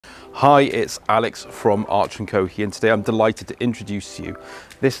Hi, it's Alex from Arch & Co here, and today I'm delighted to introduce to you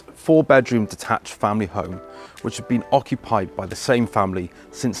this 4-bedroom detached family home which has been occupied by the same family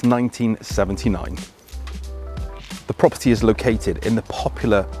since 1979. The property is located in the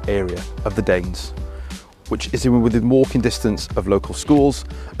popular area of the Danes, which is within walking distance of local schools,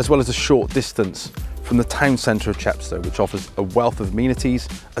 as well as a short distance from the town centre of Chepstow, which offers a wealth of amenities,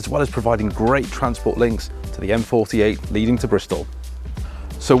 as well as providing great transport links to the M48 leading to Bristol.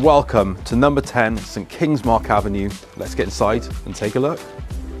 So welcome to number 10 St Kingsmark Avenue. Let's get inside and take a look.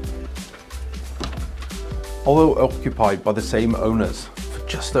 Although occupied by the same owners for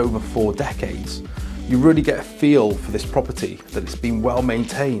just over 4 decades, you really get a feel for this property that it's been well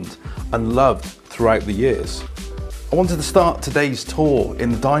maintained and loved throughout the years. I wanted to start today's tour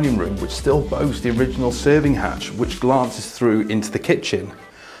in the dining room, which still boasts the original serving hatch which glances through into the kitchen.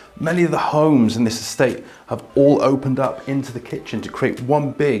 Many of the homes in this estate have all opened up into the kitchen to create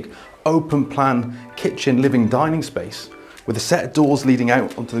one big open plan kitchen living dining space with a set of doors leading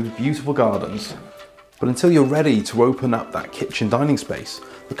out onto those beautiful gardens. But until you're ready to open up that kitchen dining space,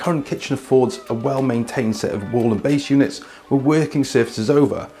 the current kitchen affords a well-maintained set of wall and base units with working surfaces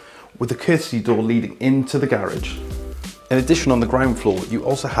over, with a courtesy door leading into the garage. In addition, on the ground floor, you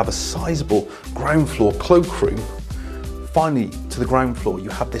also have a sizable ground floor cloakroom. Finally, to the ground floor, you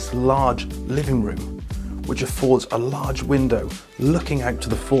have this large living room, which affords a large window looking out to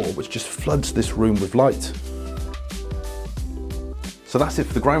the floor, which just floods this room with light. So that's it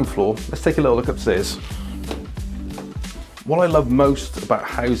for the ground floor. Let's take a little look upstairs. What I love most about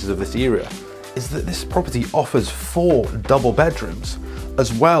houses of this era is that this property offers 4 double bedrooms,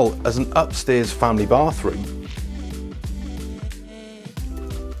 as well as an upstairs family bathroom.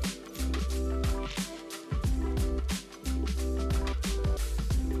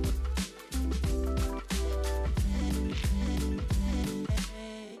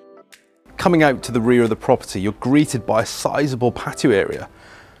 Coming out to the rear of the property, you're greeted by a sizable patio area.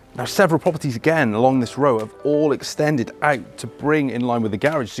 Now, several properties again along this row have all extended out to bring in line with the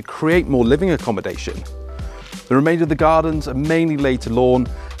garage to create more living accommodation. The remainder of the gardens are mainly laid to lawn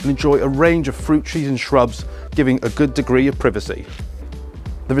and enjoy a range of fruit trees and shrubs, giving a good degree of privacy.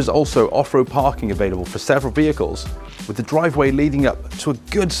 There is also off-road parking available for several vehicles, with the driveway leading up to a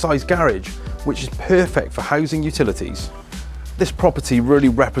good-sized garage, which is perfect for housing utilities. This property really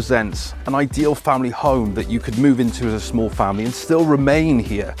represents an ideal family home that you could move into as a small family and still remain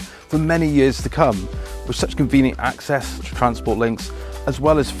here for many years to come, with such convenient access to transport links, as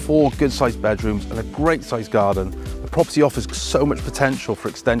well as 4 good-sized bedrooms and a great-sized garden. The property offers so much potential for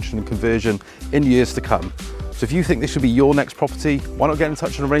extension and conversion in years to come. So if you think this should be your next property, why not get in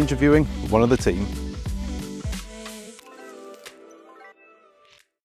touch and arrange a viewing with one of the team.